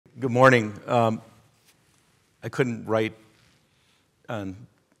Good morning. I couldn't write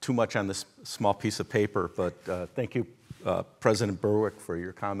too much on this small piece of paper, but thank you, President Berwick, for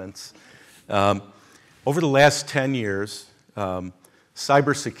your comments. Over the last 10 years,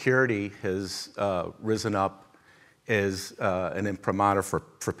 cybersecurity has risen up as an imprimatur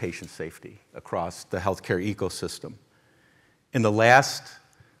for patient safety across the healthcare ecosystem. In the last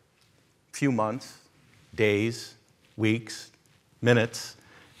few months, days, weeks, minutes,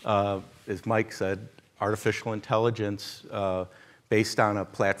 as Mike said, artificial intelligence based on a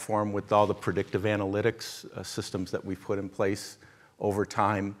platform with all the predictive analytics systems that we've put in place over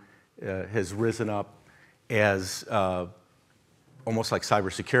time has risen up as almost like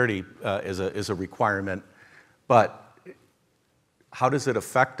cybersecurity is a requirement. But how does it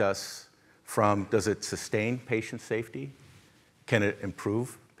affect us does it sustain patient safety? Can it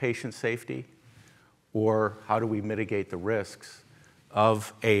improve patient safety? Or how do we mitigate the risks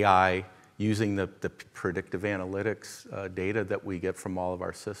of AI using the predictive analytics data that we get from all of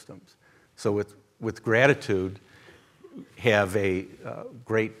our systems? So with gratitude, have a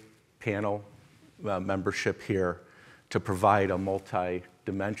great panel membership here to provide a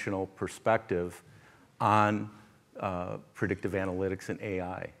multi-dimensional perspective on predictive analytics and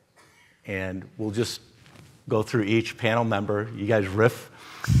AI. And we'll just go through each panel member. You guys riff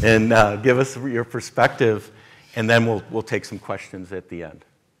and give us your perspective, and then we'll take some questions at the end.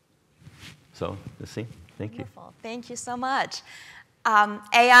 So, Nassim, thank you. Wonderful. Thank you so much.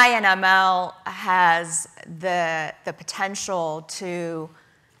 AI and ML has the potential to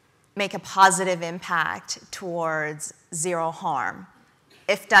make a positive impact towards zero harm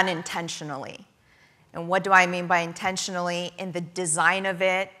if done intentionally. And what do I mean by intentionally? In the design of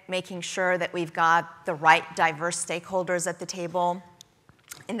it, making sure that we've got the right diverse stakeholders at the table,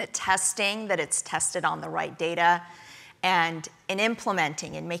 in the testing, that it's tested on the right data, and in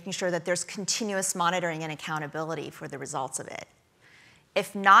implementing and making sure that there's continuous monitoring and accountability for the results of it.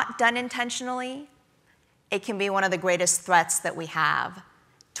 If not done intentionally, it can be one of the greatest threats that we have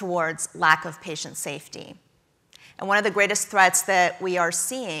towards lack of patient safety. And one of the greatest threats that we are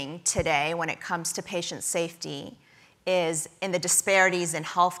seeing today when it comes to patient safety is in the disparities in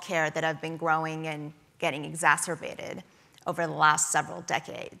healthcare that have been growing and getting exacerbated over the last several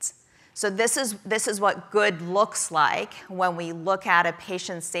decades. So this is what good looks like when we look at a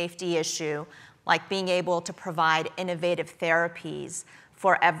patient safety issue, like being able to provide innovative therapies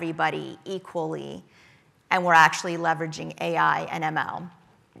for everybody equally, and we're actually leveraging AI and ML.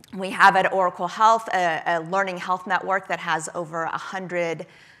 We have at Oracle Health a learning health network that has over 100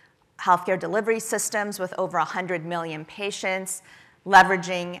 healthcare delivery systems with over 100 million patients.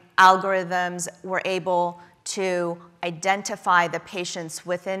 Leveraging algorithms, we're able to identify the patients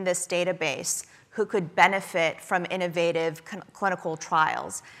within this database who could benefit from innovative clinical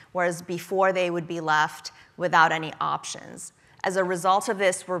trials, whereas before they would be left without any options. As a result of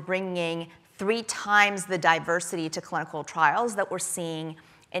this, we're bringing 3 times the diversity to clinical trials that we're seeing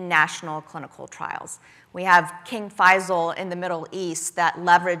in national clinical trials. We have King Faisal in the Middle East that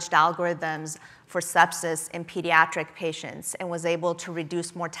leveraged algorithms for sepsis in pediatric patients and was able to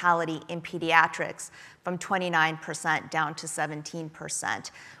reduce mortality in pediatrics from 29% down to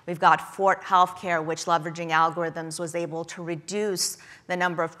 17%. We've got Fort Healthcare, which leveraging algorithms was able to reduce the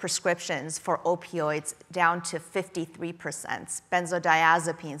number of prescriptions for opioids down to 53%,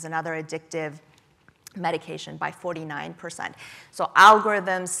 benzodiazepines and other addictive medication by 49%. So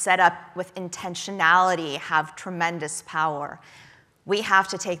algorithms set up with intentionality have tremendous power. We have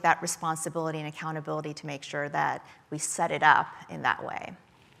to take that responsibility and accountability to make sure that we set it up in that way.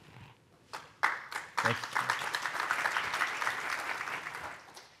 Thank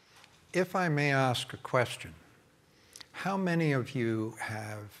you. If I may ask a question, how many of you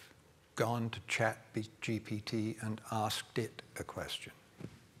have gone to ChatGPT and asked it a question?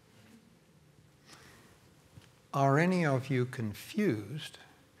 Are any of you confused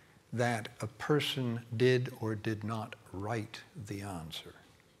that a person did or did not write the answer?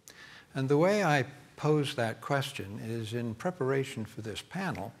 And the way I pose that question is, in preparation for this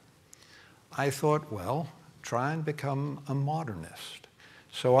panel, I thought, well, try and become a modernist.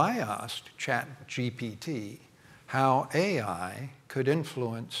 So I asked ChatGPT how AI could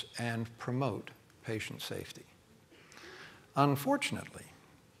influence and promote patient safety. Unfortunately,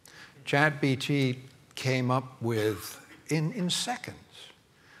 ChatGPT came up with, in seconds,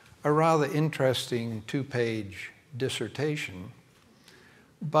 a rather interesting 2-page dissertation,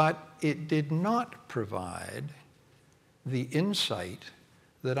 but it did not provide the insight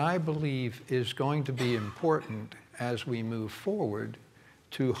that I believe is going to be important as we move forward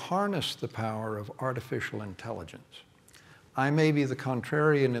to harness the power of artificial intelligence. I may be the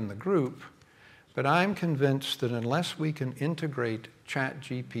contrarian in the group, but I'm convinced that unless we can integrate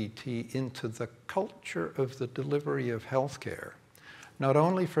ChatGPT into the culture of the delivery of healthcare, not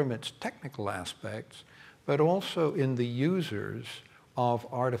only from its technical aspects, but also in the users of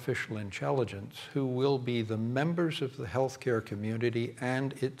artificial intelligence who will be the members of the healthcare community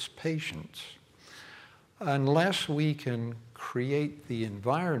and its patients, unless we can create the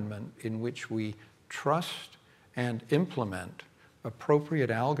environment in which we trust and implement appropriate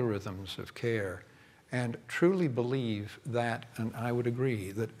algorithms of care and truly believe that, and I would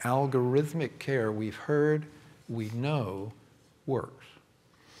agree, that algorithmic care we've heard, we know, works.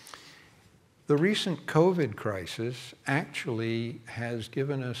 The recent COVID crisis actually has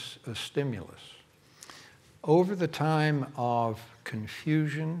given us a stimulus. Over the time of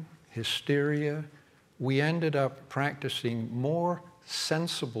confusion, hysteria, we ended up practicing more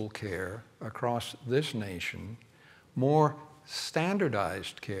sensible care across this nation, more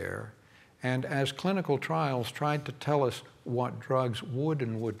standardized care, and as clinical trials tried to tell us what drugs would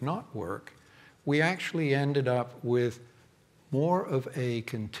and would not work, we actually ended up with more of a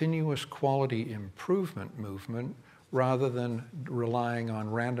continuous quality improvement movement rather than relying on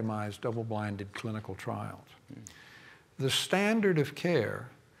randomized double-blinded clinical trials. The standard of care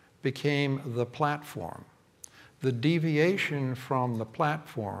became the platform. The deviation from the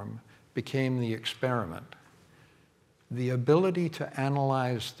platform became the experiment. The ability to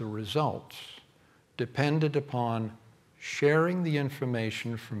analyze the results depended upon sharing the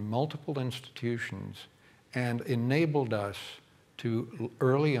information from multiple institutions and enabled us to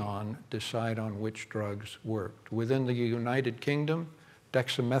early on decide on which drugs worked. Within the United Kingdom,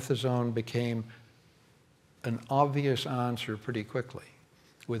 dexamethasone became an obvious answer pretty quickly.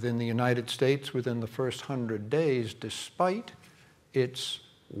 Within the United States, within the first 100 days, despite its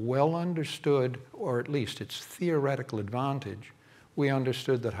well understood, or at least its theoretical advantage, we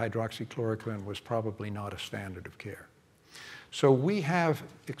understood that hydroxychloroquine was probably not a standard of care. So we have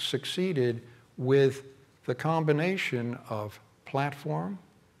succeeded with the combination of platform,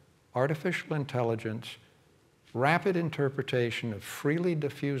 artificial intelligence, rapid interpretation of freely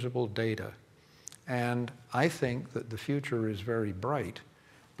diffusible data, and I think that the future is very bright,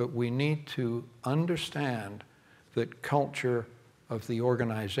 but we need to understand that culture of the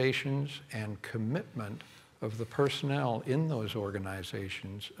organizations and commitment of the personnel in those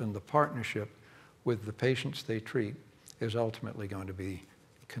organizations and the partnership with the patients they treat is ultimately going to be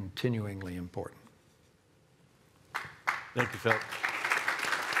continuingly important. Thank you, Phil.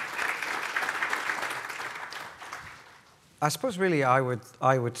 I suppose really I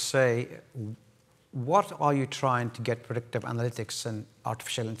would say, what are you trying to get predictive analytics and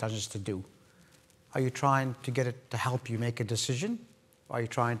artificial intelligence to do? Are you trying to get it to help you make a decision? Or are you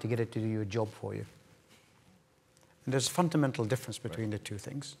trying to get it to do your job for you? And there's a fundamental difference between the two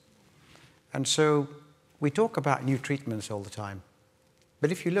things. And so we talk about new treatments all the time.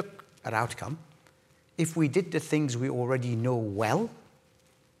 But if you look at outcome, if we did the things we already know well,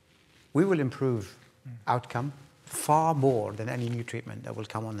 we will improve outcome far more than any new treatment that will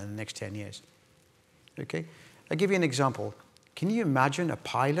come on in the next 10 years. Okay? I'll give you an example. Can you imagine a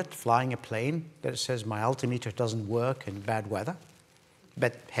pilot flying a plane that says, my altimeter doesn't work in bad weather?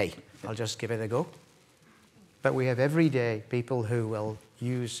 But hey, I'll just give it a go. But we have everyday people who will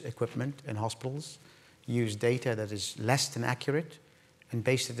use equipment in hospitals, use data that is less than accurate, and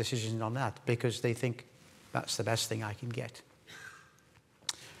base the decision on that because they think that's the best thing I can get.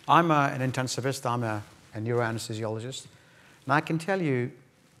 I'm an intensivist, I'm a neuroanesthesiologist, and I can tell you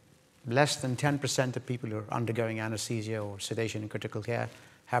less than 10% of people who are undergoing anesthesia or sedation in critical care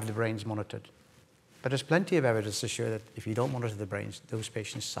have the brains monitored. But there's plenty of evidence to show that if you don't monitor the brains, those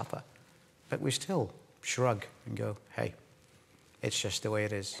patients suffer. But we still shrug and go, hey, it's just the way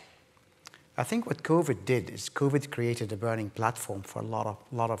it is. I think what COVID did is COVID created a burning platform for a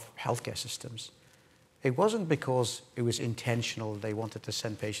lot of healthcare systems. It wasn't because it was intentional, they wanted to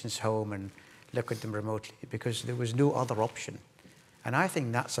send patients home and look at them remotely, because there was no other option. And I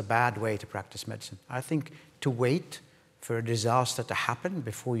think that's a bad way to practice medicine. I think to wait for a disaster to happen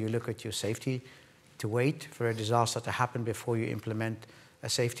before you look at your safety, to wait for a disaster to happen before you implement a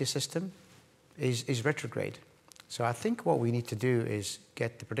safety system is retrograde. So I think what we need to do is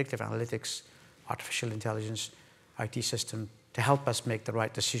get the predictive analytics, artificial intelligence, IT system to help us make the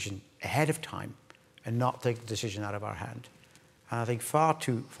right decision ahead of time and not take the decision out of our hand. And I think far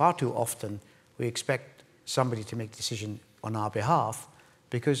too often we expect somebody to make the decision on our behalf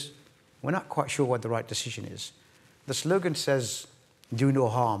because we're not quite sure what the right decision is. The slogan says, do no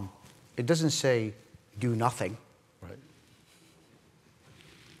harm. It doesn't say, do nothing. Right.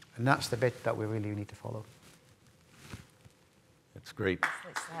 And that's the bit that we really need to follow. That's great.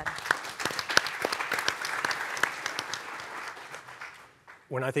 Nicely said.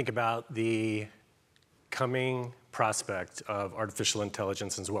 When I think about the coming prospect of artificial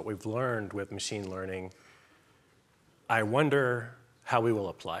intelligence and what we've learned with machine learning, I wonder how we will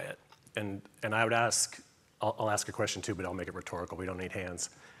apply it. And I would ask, I'll ask a question too, but I'll make it rhetorical. We don't need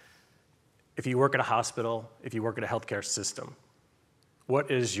hands. If you work at a hospital, if you work at a healthcare system, what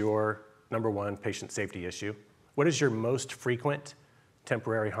is your number one patient safety issue? What is your most frequent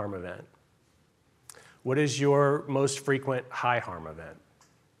temporary harm event? What is your most frequent high harm event?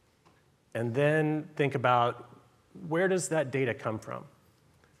 And then think about, where does that data come from?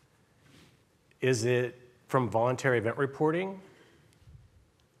 Is it from voluntary event reporting?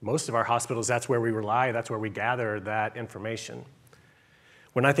 Most of our hospitals, that's where we rely, that's where we gather that information.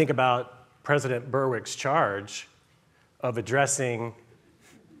 When I think about President Berwick's charge of addressing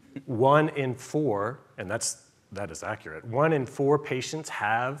 1 in 4, and that is accurate, 1 in 4 patients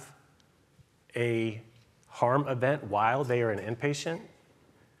have a harm event while they are an inpatient,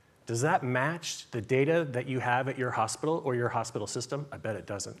 does that match the data that you have at your hospital or your hospital system? I bet it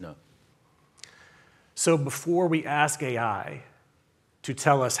doesn't. No. So before we ask AI to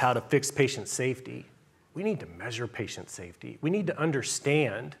tell us how to fix patient safety, we need to measure patient safety. We need to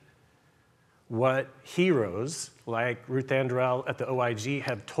understand what heroes like Ruth Andrell at the OIG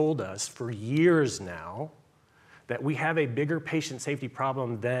have told us for years now, that we have a bigger patient safety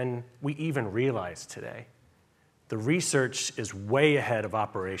problem than we even realize today. The research is way ahead of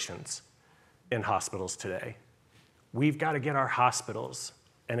operations in hospitals today. We've got to get our hospitals,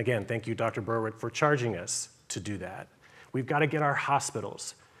 and again, thank you, Dr. Berwick, for charging us to do that. We've got to get our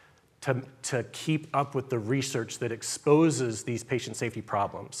hospitals to keep up with the research that exposes these patient safety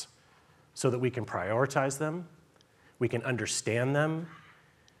problems so that we can prioritize them, we can understand them,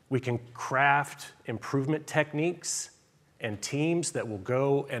 we can craft improvement techniques and teams that will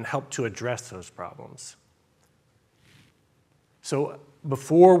go and help to address those problems. So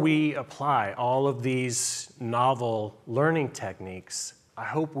before we apply all of these novel learning techniques, I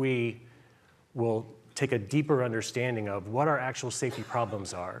hope we will take a deeper understanding of what our actual safety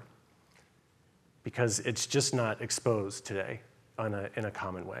problems are, because it's just not exposed today in a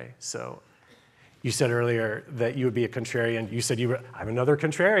common way. So you said earlier that you would be a contrarian. You said I'm another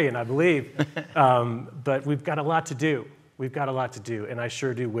contrarian, I believe. But we've got a lot to do. We've got a lot to do, and I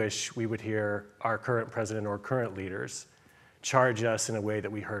sure do wish we would hear our current president or current leaders charge us in a way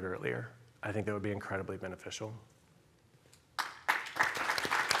that we heard earlier. I think that would be incredibly beneficial.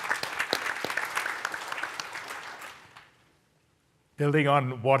 Building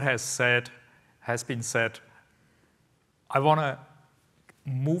on what has been said, I want to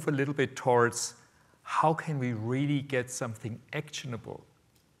move a little bit towards how can we really get something actionable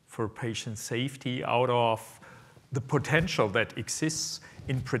for patient safety out of the potential that exists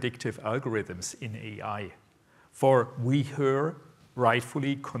in predictive algorithms in AI. For we hear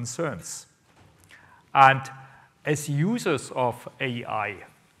rightfully concerns. And as users of AI,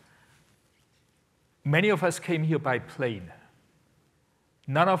 many of us came here by plane.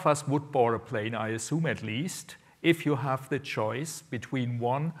 None of us would board a plane, I assume at least, if you have the choice between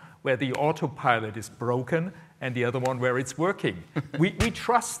one where the autopilot is broken and the other one where it's working. We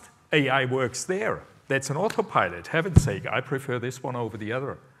trust AI works there. That's an autopilot, heaven's sake. I prefer this one over the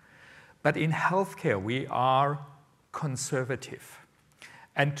other. But in healthcare, we are conservative.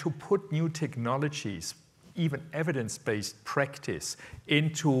 And to put new technologies, even evidence-based practice,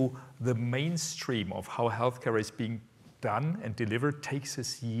 into the mainstream of how healthcare is being done and delivered takes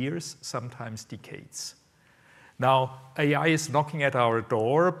us years, sometimes decades. Now, AI is knocking at our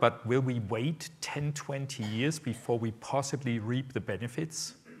door, but will we wait 10, 20 years before we possibly reap the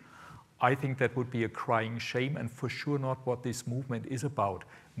benefits? I think that would be a crying shame, and for sure not what this movement is about,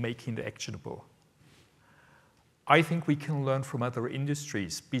 making it actionable. I think we can learn from other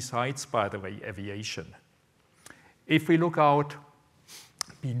industries, besides, by the way, aviation. If we look out,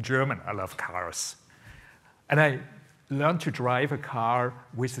 being German, I love cars. And I learned to drive a car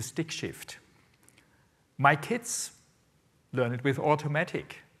with a stick shift. My kids learn it with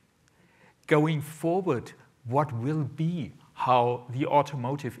automatic. Going forward, what will be how the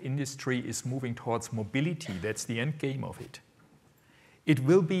automotive industry is moving towards mobility? That's the end game of it. It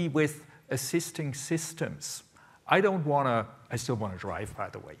will be with assisting systems. I still want to drive, by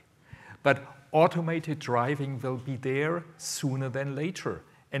the way. But automated driving will be there sooner than later.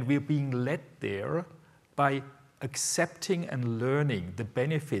 And we're being led there by accepting and learning the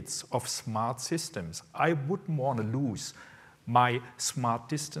benefits of smart systems. I wouldn't want to lose my smart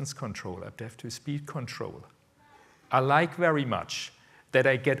distance control, adaptive speed control. I like very much that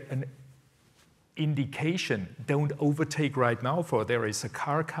I get an indication, don't overtake right now, for there is a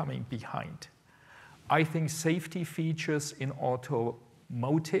car coming behind. I think safety features in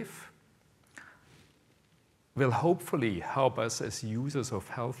automotive will hopefully help us as users of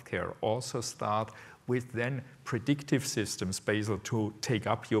healthcare also start with then predictive systems, Basil, to take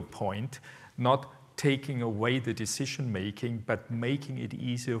up your point, not taking away the decision making, but making it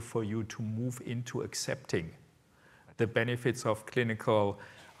easier for you to move into accepting the benefits of clinical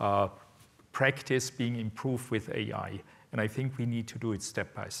practice being improved with AI. And I think we need to do it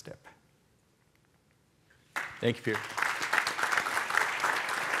step by step. Thank you, Peter.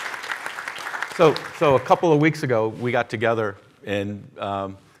 So a couple of weeks ago, we got together and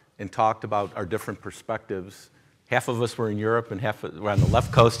talked about our different perspectives. Half of us were in Europe and half were on the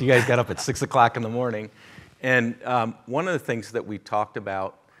left coast. You guys got up at 6 o'clock in the morning. And one of the things that we talked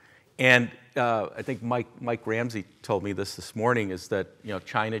about, and I think Mike Ramsey told me this morning, is that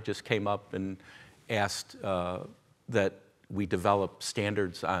China just came up and asked that we develop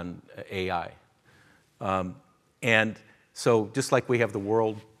standards on AI. And so just like we have the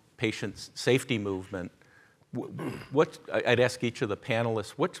World Patient Safety Movement, I'd ask each of the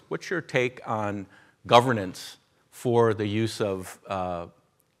panelists, what's your take on governance for the use of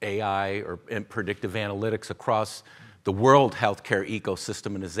AI and predictive analytics across the world healthcare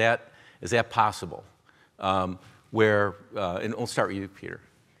ecosystem, and is that possible? And we'll start with you, Peter.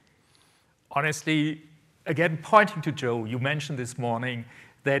 Honestly, again, pointing to Joe, you mentioned this morning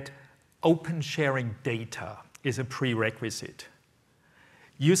that open sharing data is a prerequisite.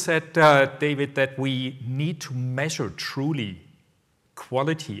 You said, David, that we need to measure truly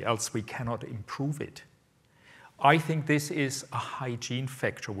quality, else we cannot improve it. I think this is a hygiene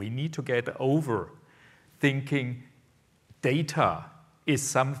factor. We need to get over thinking data is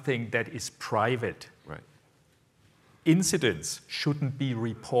something that is private. Right. Incidents shouldn't be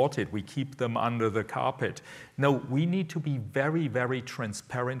reported. We keep them under the carpet. No, we need to be very, very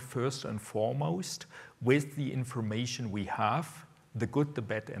transparent first and foremost with the information we have, the good, the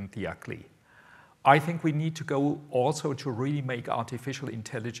bad, and the ugly. I think we need to go also to really make artificial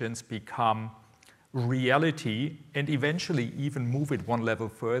intelligence become reality and eventually even move it one level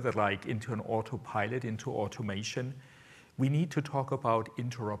further, like into an autopilot, into automation. We need to talk about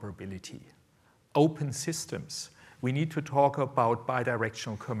interoperability, open systems. We need to talk about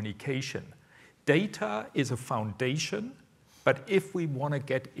bidirectional communication. Data is a foundation, but if we want to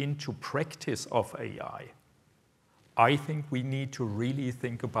get into practice of AI, I think we need to really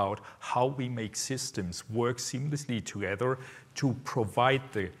think about how we make systems work seamlessly together to provide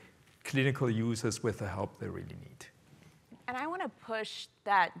the clinical users with the help they really need. And I want to push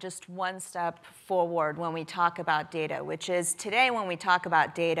that just one step forward when we talk about data, which is today when we talk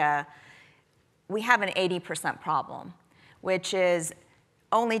about data, we have an 80% problem, which is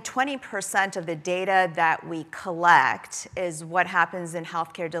only 20% of the data that we collect is what happens in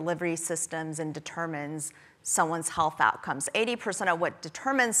healthcare delivery systems and determines someone's health outcomes. 80% of what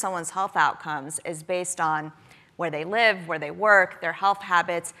determines someone's health outcomes is based on where they live, where they work, their health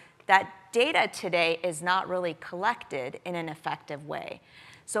habits. That data today is not really collected in an effective way.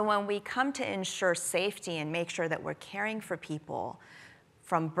 So when we come to ensure safety and make sure that we're caring for people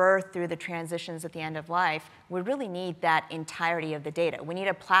from birth through the transitions at the end of life, we really need that entirety of the data. We need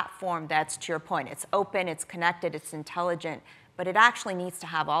a platform that's, to your point, it's open, it's connected, it's intelligent, but it actually needs to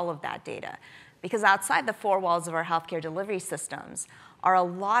have all of that data. Because outside the four walls of our healthcare delivery systems are a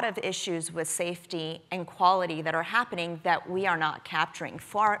lot of issues with safety and quality that are happening that we are not capturing,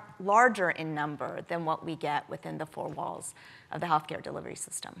 far larger in number than what we get within the four walls of the healthcare delivery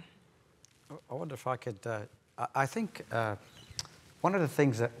system. I wonder if I could, I think one of the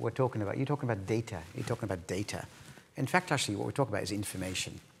things that we're talking about, you're talking about data. In fact, actually, what we're talking about is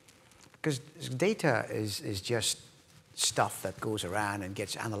information. Because data is just stuff that goes around and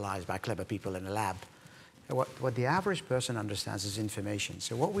gets analyzed by clever people in a lab. What the average person understands is information.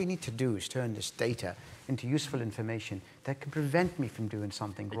 So what we need to do is turn this data into useful information that can prevent me from doing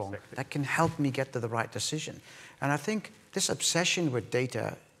something wrong, that can help me get to the right decision. And I think this obsession with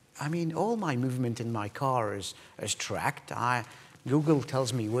data, I mean, all my movement in my car is tracked. Google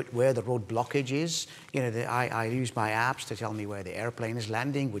tells me where the road blockage is. I use my apps to tell me where the airplane is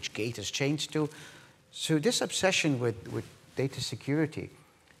landing, which gate has changed to. So this obsession with data security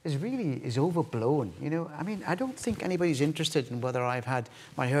is overblown. I mean, I don't think anybody's interested in whether I've had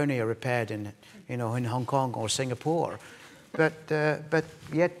my hernia repaired in Hong Kong or Singapore. But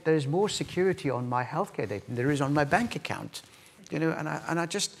yet there's more security on my healthcare data than there is on my bank account. And I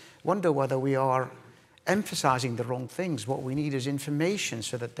just wonder whether we are emphasizing the wrong things. What we need is information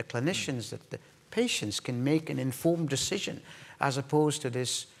so that the clinicians, that the patients can make an informed decision, as opposed to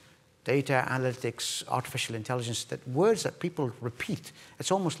this data analytics, artificial intelligence, that words that people repeat.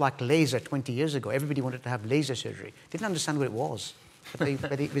 It's almost like laser 20 years ago. Everybody wanted to have laser surgery. Didn't understand what it was.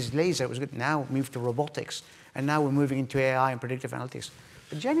 But it was laser, it was good. Now we moved to robotics, and now we're moving into AI and predictive analytics.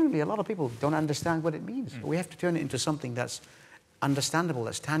 But genuinely, a lot of people don't understand what it means. We have to turn it into something that's understandable,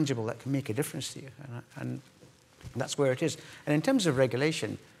 that's tangible, that can make a difference to you. And that's where it is. And in terms of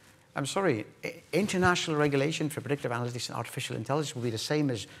regulation, I'm sorry, international regulation for predictive analytics and artificial intelligence will be the same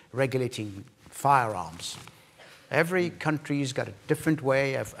as regulating firearms. Every country's got a different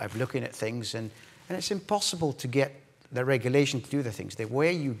way of looking at things, and it's impossible to get the regulation to do the things. The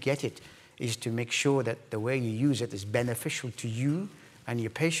way you get it is to make sure that the way you use it is beneficial to you and your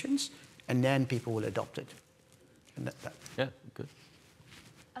patients, and then people will adopt it. And Yeah, good.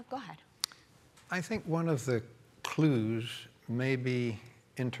 Go ahead. I think one of the clues may be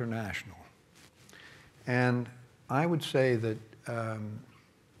international. And I would say that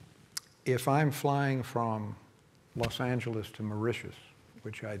if I'm flying from Los Angeles to Mauritius,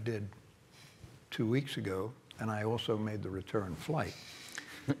 which I did 2 weeks ago, and I also made the return flight.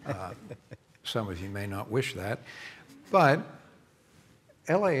 Some of you may not wish that, but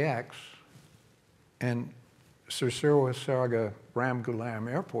LAX and Sirsarga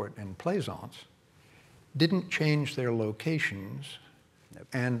Ramgoolam Airport in Plaisance didn't change their locations,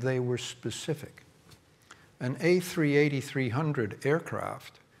 and they were specific. An A380-300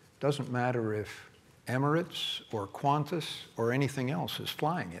 aircraft doesn't matter if Emirates or Qantas or anything else is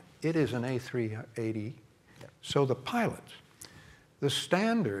flying it. It is an A380. So the pilots, the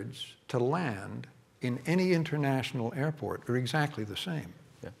standards to land in any international airport are exactly the same.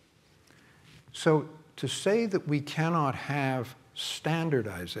 Yeah. So to say that we cannot have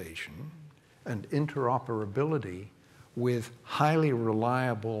standardization and interoperability with highly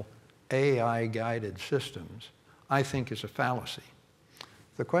reliable AI-guided systems, I think is a fallacy.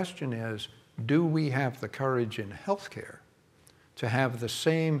 The question is, do we have the courage in healthcare to have the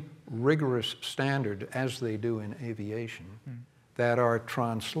same rigorous standard as they do in aviation that are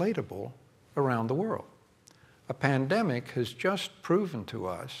translatable around the world? A pandemic has just proven to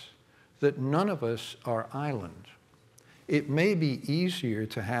us that none of us are islands. It may be easier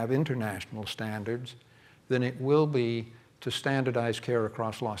to have international standards than it will be to standardize care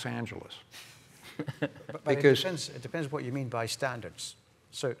across Los Angeles. But Because it depends what you mean by standards.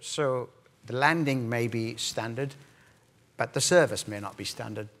 So the landing may be standard, but the service may not be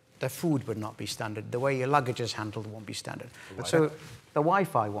standard. The food would not be standard. The way your luggage is handled won't be standard. So the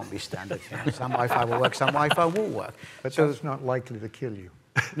Wi-Fi won't be standard. Some Wi-Fi will work, some Wi-Fi won't work. But so, that's not likely to kill you.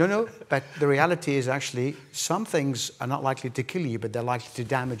 No, but the reality is actually some things are not likely to kill you, but they're likely to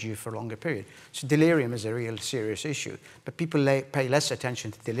damage you for a longer period. So delirium is a real serious issue, but people pay less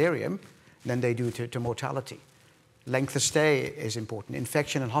attention to delirium than they do to mortality. Length of stay is important.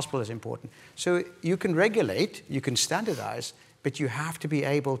 Infection in hospital is important. So you can regulate, you can standardize, but you have to be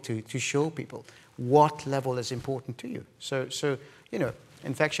able to show people what level is important to you. So you know,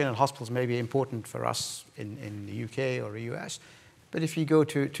 infection in hospitals may be important for us in the UK or the US, but if you go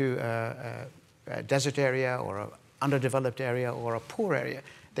to a desert area or an underdeveloped area or a poor area,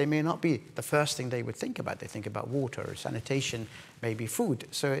 they may not be the first thing they would think about. They think about water, sanitation, maybe food.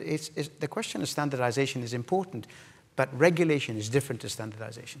 So the question of standardization is important, but regulation is different to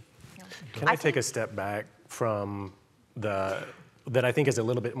standardization. Can I take a step back from that I think is a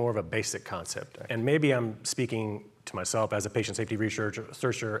little bit more of a basic concept? And maybe I'm speaking to myself as a patient safety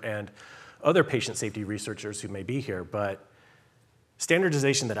researcher and other patient safety researchers who may be here, but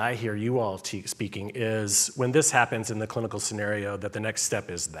standardization that I hear you all speaking is when this happens in the clinical scenario, that the next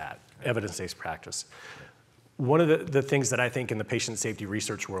step is that, evidence-based practice. One of the things that I think in the patient safety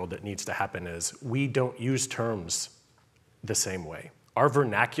research world that needs to happen is we don't use terms the same way. Our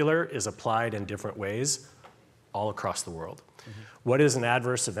vernacular is applied in different ways all across the world. What is an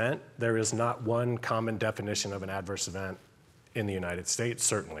adverse event? There is not one common definition of an adverse event in the United States,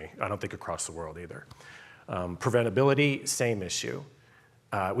 certainly. I don't think across the world either. Preventability, same issue.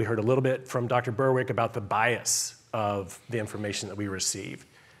 We heard a little bit from Dr. Berwick about the bias of the information that we receive.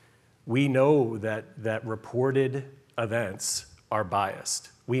 We know that reported events are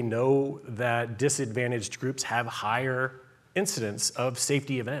biased. We know that disadvantaged groups have higher incidence of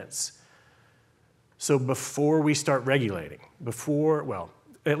safety events. So before we start regulating,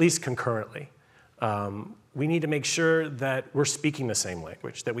 at least concurrently, we need to make sure that we're speaking the same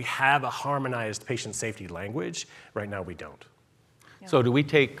language, that we have a harmonized patient safety language. Right now, we don't. Yeah. So do we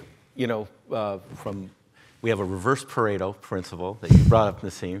take, we have a reverse Pareto principle that you brought up,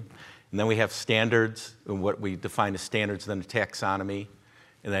 Nassim, and then we have standards, and what we define as standards, then a taxonomy,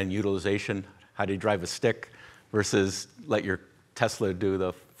 and then utilization. How do you drive a stick versus let your Tesla do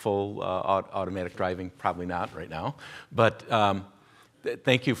the full automatic driving, probably not right now. But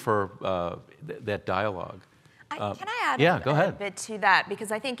thank you for that dialogue. Can I add go a ahead. bit to that?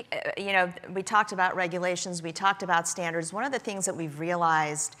 Because I think, we talked about regulations, we talked about standards. One of the things that we've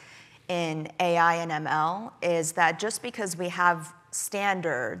realized in AI and ML is that just because we have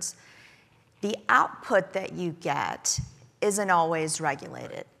standards, the output that you get isn't always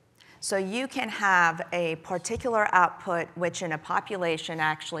regulated. So you can have a particular output which in a population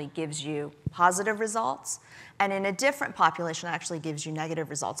actually gives you positive results, and in a different population actually gives you negative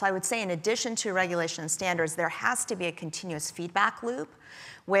results. I would say in addition to regulation and standards, there has to be a continuous feedback loop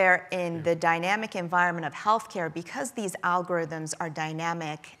where in the dynamic environment of healthcare, because these algorithms are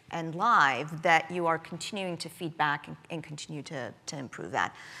dynamic and live, that you are continuing to feedback and continue to improve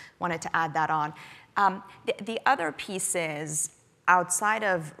that. Wanted to add that on. The other piece is, outside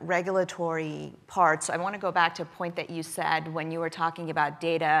of regulatory parts, I want to go back to a point that you said when you were talking about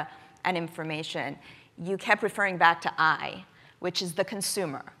data and information. You kept referring back to I, which is the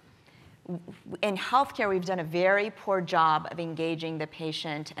consumer. In healthcare, we've done a very poor job of engaging the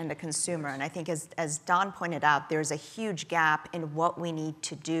patient and the consumer. And I think as Don pointed out, there's a huge gap in what we need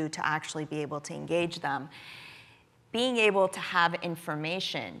to do to actually be able to engage them. Being able to have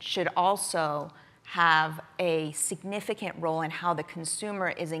information should also have a significant role in how the consumer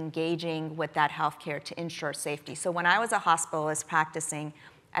is engaging with that healthcare to ensure safety. So when I was a hospitalist practicing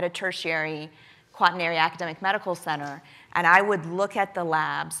at a tertiary quaternary academic medical center, and I would look at the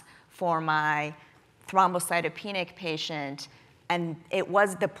labs for my thrombocytopenic patient, and the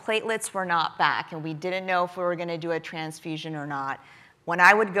platelets were not back, and we didn't know if we were going to do a transfusion or not. When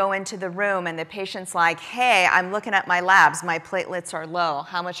I would go into the room and the patient's like, hey, I'm looking at my labs, my platelets are low,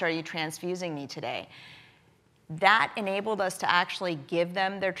 how much are you transfusing me today? That enabled us to actually give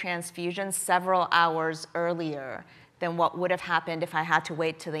them their transfusions several hours earlier than what would have happened if I had to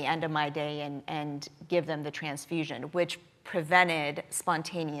wait till the end of my day and give them the transfusion, which prevented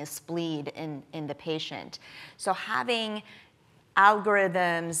spontaneous bleed in the patient. So having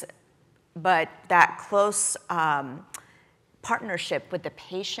algorithms, but that close partnership with the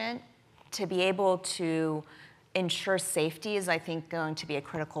patient to be able to ensure safety is, I think, going to be a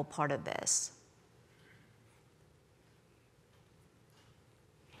critical part of this.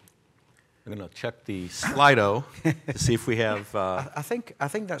 I'm going to check the Slido to see if we have... I think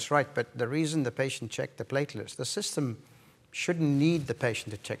that's right, but the reason the patient checked the platelets, the system shouldn't need the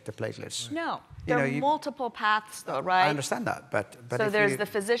patient to check the platelets. No, there are multiple paths though, right? I understand that, but so there's the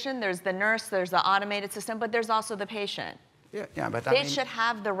physician, there's the nurse, there's the automated system, but there's also the patient. Yeah, but they should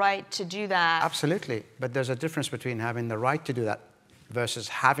have the right to do that. Absolutely, but there's a difference between having the right to do that versus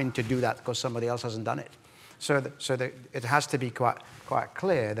having to do that because somebody else hasn't done it. So it has to be quite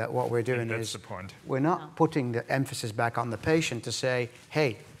clear that what we're doing is we're not putting the emphasis back on the patient to say,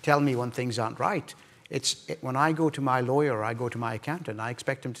 hey, tell me when things aren't right. When I go to my lawyer or I go to my accountant, I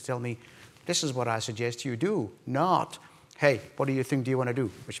expect him to tell me, this is what I suggest you do, not, hey, what do you think do you want to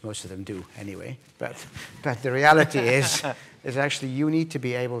do? Which most of them do anyway. But the reality is actually you need to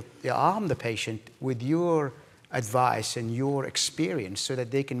be able to arm the patient with your advice and your experience so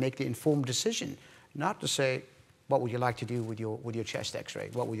that they can make the informed decision. Not to say, what would you like to do with your chest x-ray?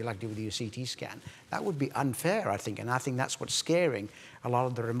 What would you like to do with your CT scan? That would be unfair, I think, and I think that's what's scaring a lot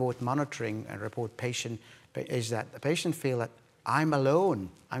of the remote monitoring and remote patient, is that the patient feel that I'm alone,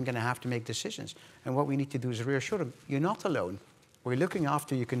 I'm going to have to make decisions. And what we need to do is reassure them, you're not alone. We're looking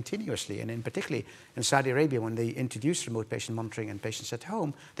after you continuously, and in particularly in Saudi Arabia, when they introduced remote patient monitoring and patients at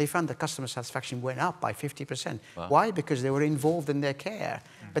home, they found that customer satisfaction went up by 50%. Wow. Why? Because they were involved in their care,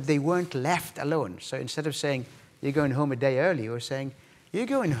 but they weren't left alone. So instead of saying, you're going home a day early, we're saying, you're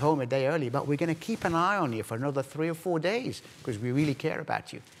going home a day early, but we're going to keep an eye on you for another 3 or 4 days because we really care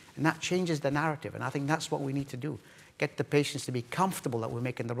about you. And that changes the narrative, and I think that's what we need to do. Get the patients to be comfortable that we're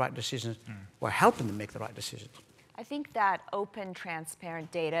making the right decisions, or helping them make the right decisions. I think that open,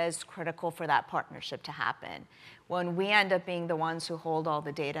 transparent data is critical for that partnership to happen. When we end up being the ones who hold all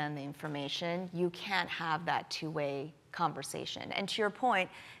the data and the information, you can't have that two-way conversation. And to your point,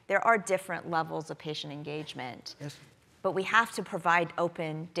 there are different levels of patient engagement. Yes. But we have to provide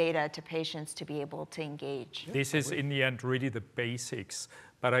open data to patients to be able to engage. This is, in the end, really the basics.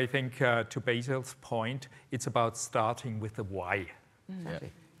 But I think, to Basil's point, it's about starting with the why.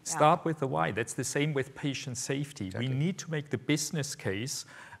 Exactly. Start with the why. That's the same with patient safety. Exactly. We need to make the business case,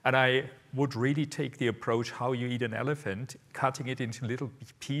 and I would really take the approach how you eat an elephant, cutting it into little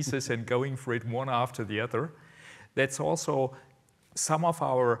pieces and going for it one after the other. That's also some of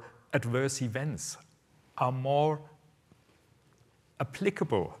our adverse events are more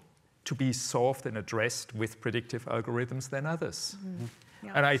applicable to be solved and addressed with predictive algorithms than others.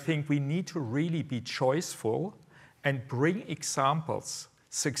 And I think we need to really be choiceful and bring examples.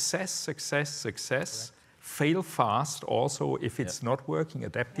 Success, success, success. Correct. Fail fast also if it's not working.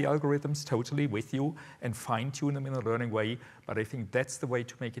 Adapt the algorithms, totally with you, and fine-tune them in a learning way. But I think that's the way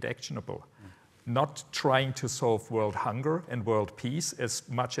to make it actionable. Not trying to solve world hunger and world peace as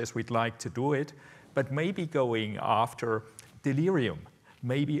much as we'd like to do it, but maybe going after delirium,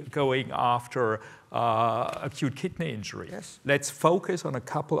 maybe going after acute kidney injury. Yes. Let's focus on a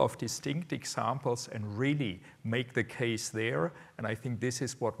couple of distinct examples and really make the case there. And I think this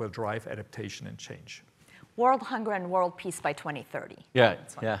is what will drive adaptation and change. World hunger and world peace by 2030. Yeah,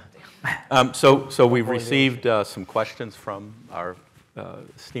 yeah. So we've received some questions from our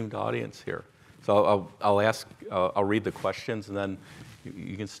esteemed audience here. So I'll read the questions, and then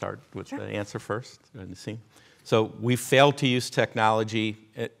you can start with the answer first, Naseem. So we failed to use technology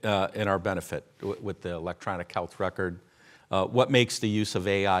in our benefit with the electronic health record. What makes the use of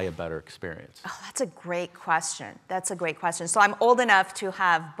AI a better experience? Oh, that's a great question. That's a great question. So I'm old enough to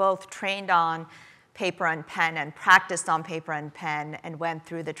have both trained on paper and pen and practiced on paper and pen and went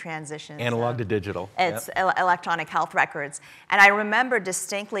through the transition. Analog to digital. It's electronic health records. And I remember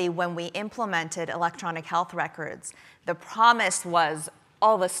distinctly when we implemented electronic health records, the promise was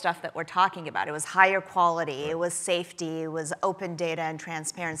all the stuff that we're talking about. It was higher quality, it was safety, it was open data and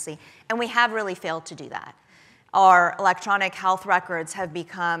transparency. And we have really failed to do that. Our electronic health records have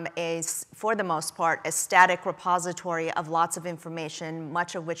become, for the most part, a static repository of lots of information,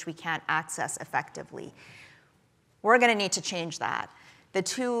 much of which we can't access effectively. We're going to need to change that. The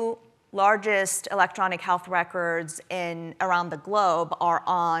two largest electronic health records around the globe are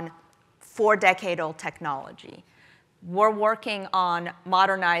on 4-decade-old technology. We're working on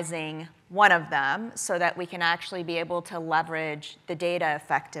modernizing one of them so that we can actually be able to leverage the data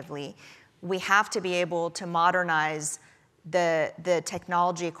effectively. We have to be able to modernize the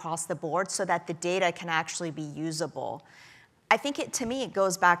technology across the board so that the data can actually be usable. I think to me, it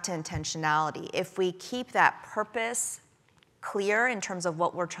goes back to intentionality. If we keep that purpose clear in terms of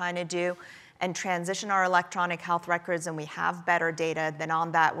what we're trying to do and transition our electronic health records and we have better data, then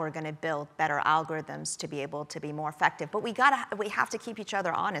on that we're going to build better algorithms to be able to be more effective. But we have to keep each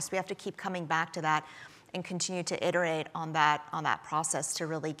other honest. We have to keep coming back to that and continue to iterate on that process to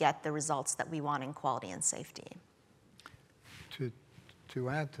really get the results that we want in quality and safety. To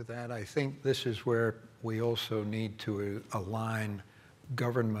add to that, I think this is where we also need to align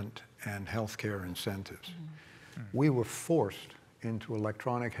government and healthcare incentives. Mm-hmm. We were forced into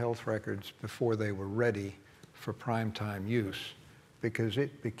electronic health records before they were ready for prime time use because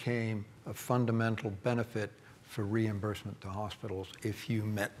it became a fundamental benefit for reimbursement to hospitals if you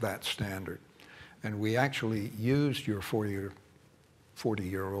met that standard. And we actually used your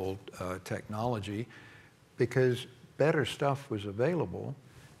 40-year-old technology because better stuff was available,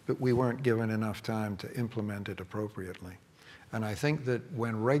 but we weren't given enough time to implement it appropriately. And I think that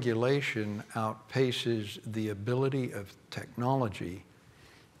when regulation outpaces the ability of technology,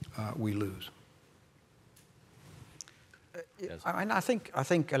 we lose. I think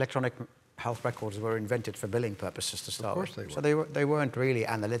electronic health records were invented for billing purposes to start with. Of course they So were. they weren't really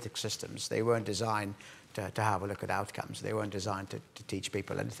analytic systems. They weren't designed to have a look at outcomes. They weren't designed to teach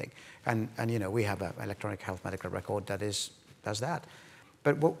people anything. And you know, we have an electronic health medical record that does that.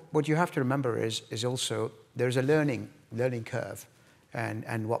 But what you have to remember is also there's a learning curve.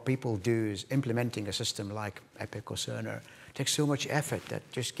 And what people do is implementing a system like Epic or Cerner takes so much effort that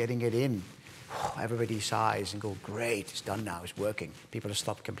just getting it in, everybody sighs and go, great, it's done now, it's working. People have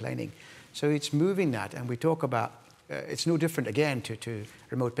stopped complaining. So it's moving that, and we talk about, it's no different again to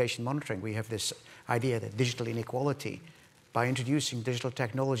remote patient monitoring. We have this idea that digital inequality, by introducing digital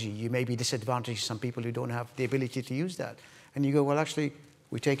technology, you may be disadvantaging some people who don't have the ability to use that. And you go, well, actually,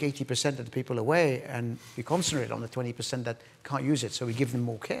 we take 80% of the people away and we concentrate on the 20% that can't use it, so we give them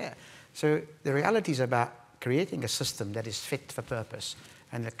more care. So the reality is about creating a system that is fit for purpose.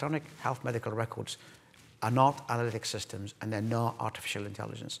 And electronic health medical records are not analytic systems, and they're not artificial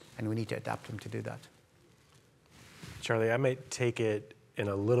intelligence, and we need to adapt them to do that. Charlie, I might take it in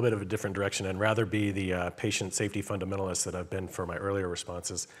a little bit of a different direction and rather be the patient safety fundamentalist that I've been for my earlier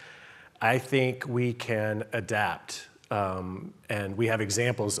responses. I think we can adapt, and we have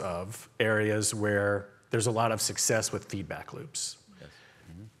examples of areas where there's a lot of success with feedback loops. Yes.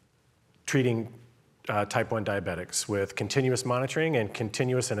 Mm-hmm. Treating type 1 diabetics with continuous monitoring and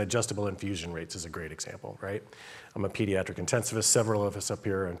continuous and adjustable infusion rates is a great example, right? I'm a pediatric intensivist. Several of us up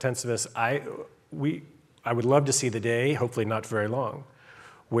here are intensivists. I would love to see the day, hopefully not very long,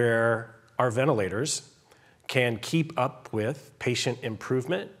 where our ventilators can keep up with patient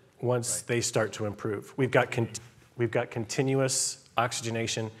improvement once they start to improve. We've got continuous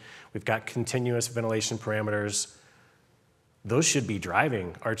oxygenation. We've got continuous ventilation parameters. Those should be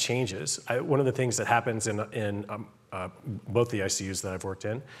driving our changes. One of the things that happens in both the ICUs that I've worked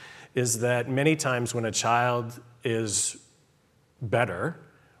in is that many times when a child is better,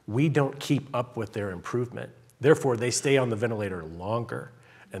 we don't keep up with their improvement. Therefore, they stay on the ventilator longer,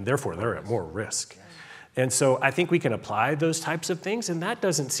 and therefore they're at more risk. And so I think we can apply those types of things, and that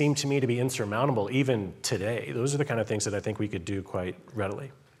doesn't seem to me to be insurmountable even today. Those are the kind of things that I think we could do quite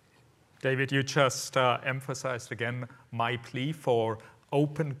readily. David, you just emphasized again my plea for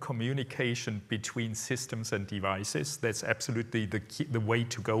open communication between systems and devices. That's absolutely the way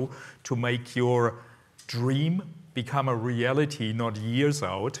to go to make your dream become a reality, not years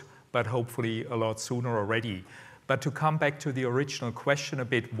out, but hopefully a lot sooner already. But to come back to the original question a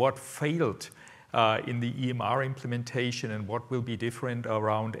bit, what failed in the EMR implementation and what will be different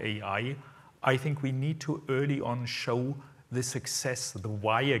around AI, I think we need to early on show the success, the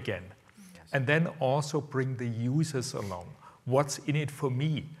why again. Yes. And then also bring the users along. What's in it for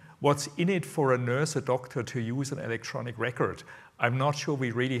me? What's in it for a nurse, a doctor to use an electronic record? I'm not sure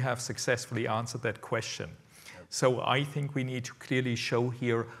we really have successfully answered that question. Yep. So I think we need to clearly show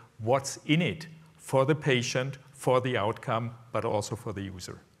here what's in it for the patient, for the outcome, but also for the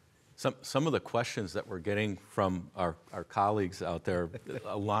user. Some of the questions that we're getting from our colleagues out there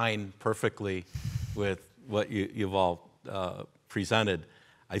align perfectly with what you've all presented.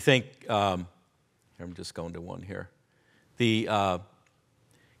 I think, I'm just going to one here. How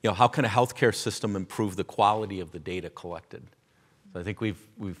can a healthcare system improve the quality of the data collected? So I think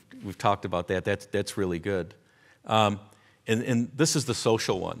we've talked about that. That's really good. And this is the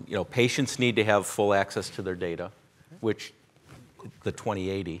social one. Patients need to have full access to their data, which the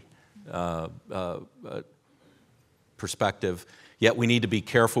 2080 perspective. Yet we need to be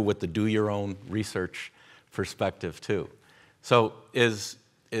careful with the do your own research perspective too. So is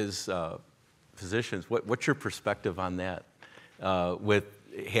physicians, what's your perspective on that? With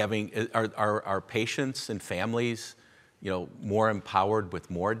having, are patients and families, more empowered with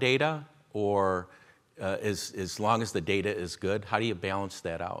more data, or as long as the data is good, how do you balance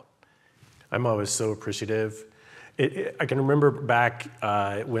that out? I'm always so appreciative. I can remember back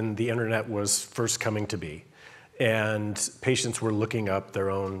when the internet was first coming to be, and patients were looking up their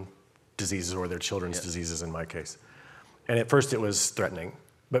own diseases or their children's diseases in my case. And at first it was threatening,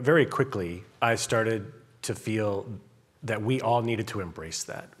 but very quickly I started to feel that we all needed to embrace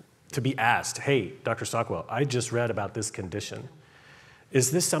that. To be asked, hey, Dr. Stockwell, I just read about this condition.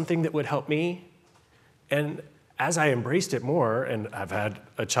 Is this something that would help me? And as I embraced it more, and I've had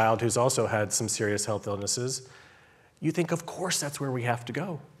a child who's also had some serious health illnesses, you think, of course, that's where we have to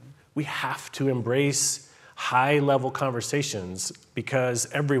go. We have to embrace high-level conversations because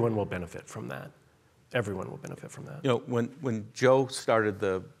everyone will benefit from that. Everyone will benefit from that. When Joe started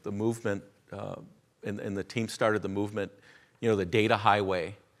the movement, and the team started the movement, the data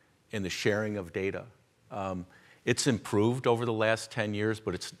highway and the sharing of data, it's improved over the last 10 years,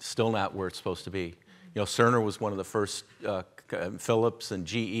 but it's still not where it's supposed to be. Cerner was one of the first, Philips and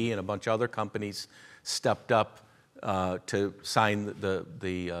GE and a bunch of other companies stepped up to sign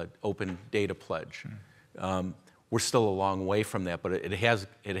the open data pledge. We're still a long way from that, but it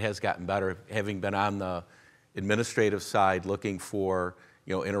has gotten better. Having been on the administrative side, looking for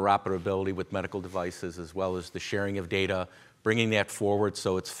interoperability with medical devices as well as the sharing of data, bringing that forward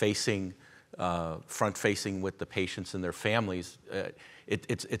so it's facing front-facing with the patients and their families.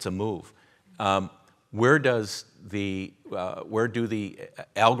 It's a move. Where do the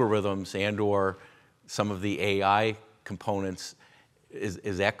algorithms and/or some of the AI components,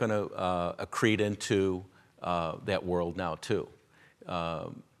 is that going to accrete into that world now too?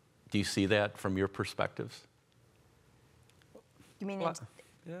 Do you see that from your perspectives? You mean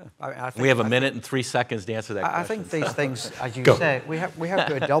Yeah. We have a minute and 3 seconds to answer that question. I think these things, as you Go. say, we have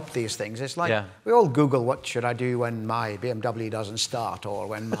to adopt these things. It's like we all Google what should I do when my BMW doesn't start, or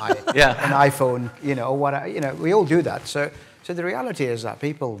when my an iPhone, or what. We all do that. So the reality is that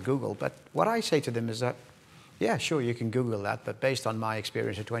people Google. But what I say to them is that, yeah, sure, you can Google that, but based on my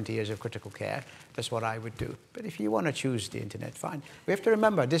experience of 20 years of critical care, that's what I would do. But if you want to choose the internet, fine. We have to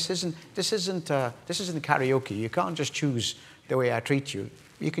remember this isn't karaoke. You can't just choose the way I treat you.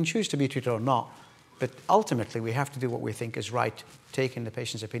 You can choose to be treated or not, but ultimately we have to do what we think is right, taking the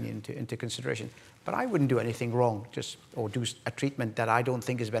patient's opinion into consideration. But I wouldn't do anything wrong, or do a treatment that I don't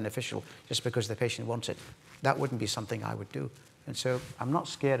think is beneficial just because the patient wants it. That wouldn't be something I would do. And so I'm not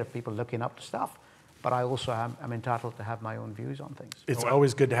scared of people looking up stuff, but I also am entitled to have my own views on things. It's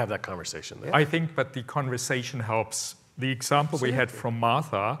always good to have that conversation. I think, but the conversation helps. The example we had from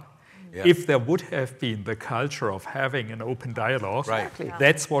Martha Yeah. If there would have been the culture of having an open dialogue, Right. Exactly.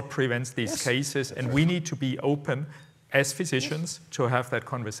 that's what prevents these cases, and we need to be open as physicians to have that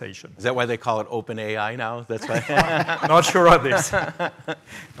conversation. Is that why they call it open AI now? That's why. Not sure on this.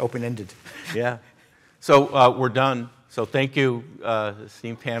 Open-ended. Yeah. So we're done. So thank you,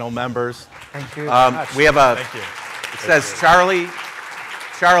 esteemed panel members. Thank you. We have a. Thank you. It says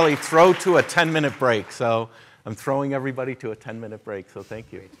Charlie, throw to a 10-minute break. So I'm throwing everybody to a 10-minute break. So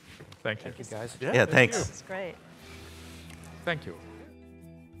thank you. Thank you. Thank you, guys. Yeah, thanks. It's great. Thank you.